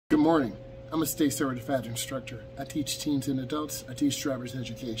morning. I'm a state certified instructor. I teach teens and adults. I teach driver's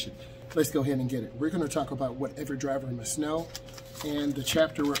education. Let's go ahead and get it. We're going to talk about what every driver must know. And the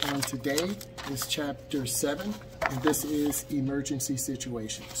chapter we're on today is chapter 7, and this is emergency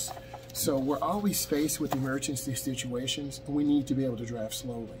situations. So we're always faced with emergency situations, and we need to be able to drive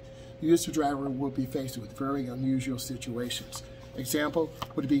slowly. You as a driver will be faced with very unusual situations. Example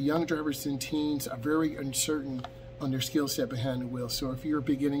would be young drivers and teens are very uncertain on their skill set behind the wheel. So if you're a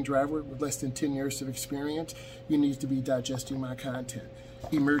beginning driver with less than 10 years of experience, you need to be digesting my content.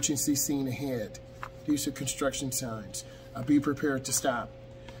 Emergency scene ahead. These are construction signs. Be prepared to stop.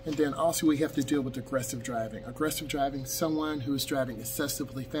 And then also we have to deal with aggressive driving. Aggressive driving, someone who is driving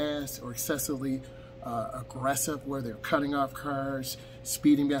excessively fast or excessively aggressive, where they're cutting off cars,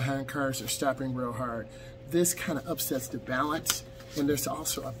 speeding behind cars, or stopping real hard. This kind of upsets the balance. And there's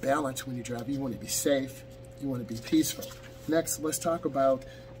also a balance when you drive. You want to be safe. You want to be peaceful. Next, let's talk about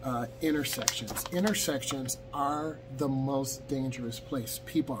intersections. Intersections are the most dangerous place.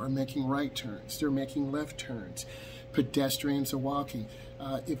 People are making right turns. They're making left turns. Pedestrians are walking.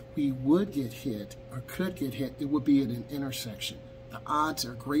 If we would get hit or could get hit, it would be at an intersection. The odds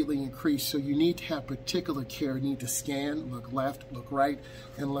are greatly increased, so you need to have particular care. You need to scan, look left, look right,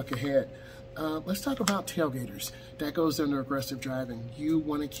 and look ahead. Let's talk about tailgaters. That goes under aggressive driving. You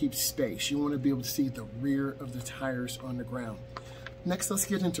want to keep space. You want to be able to see the rear of the tires on the ground. Next, let's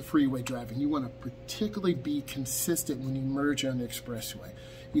get into freeway driving. You want to particularly be consistent when you merge on the expressway.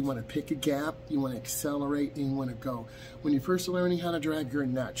 You want to pick a gap, you want to accelerate, and you want to go. When you're first learning how to drive, you're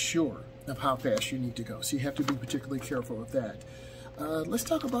not sure of how fast you need to go, so you have to be particularly careful of that. Let's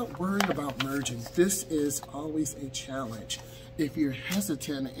talk about worrying about merging. This is always a challenge. If you're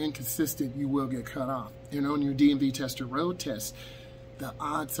hesitant and inconsistent, you will get cut off. And on your DMV test or road test, the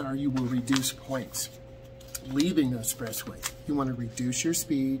odds are you will reduce points. Leaving the expressway, you want to reduce your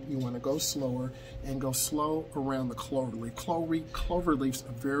speed, you want to go slower, and go slow around the cloverleaf. Cloverleafs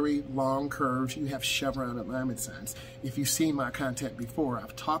are very long curves. You have chevron alignment signs. If you've seen my content before,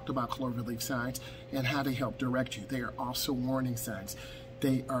 I've talked about cloverleaf signs and how they help direct you. They are also warning signs.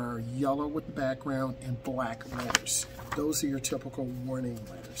 They are yellow with the background and black letters. Those are your typical warning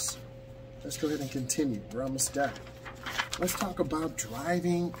letters. Let's go ahead and continue. We're almost done. Let's talk about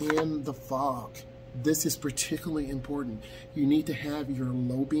driving in the fog. This is particularly important. You need to have your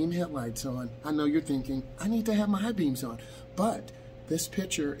low beam headlights on. I know you're thinking, I need to have my high beams on, but this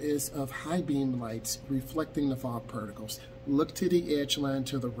picture is of high beam lights reflecting the fog particles. Look to the edge line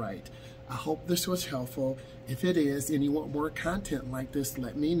to the right. I hope this was helpful. If it is, and you want more content like this,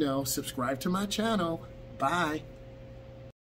 let me know. Subscribe to my channel. Bye.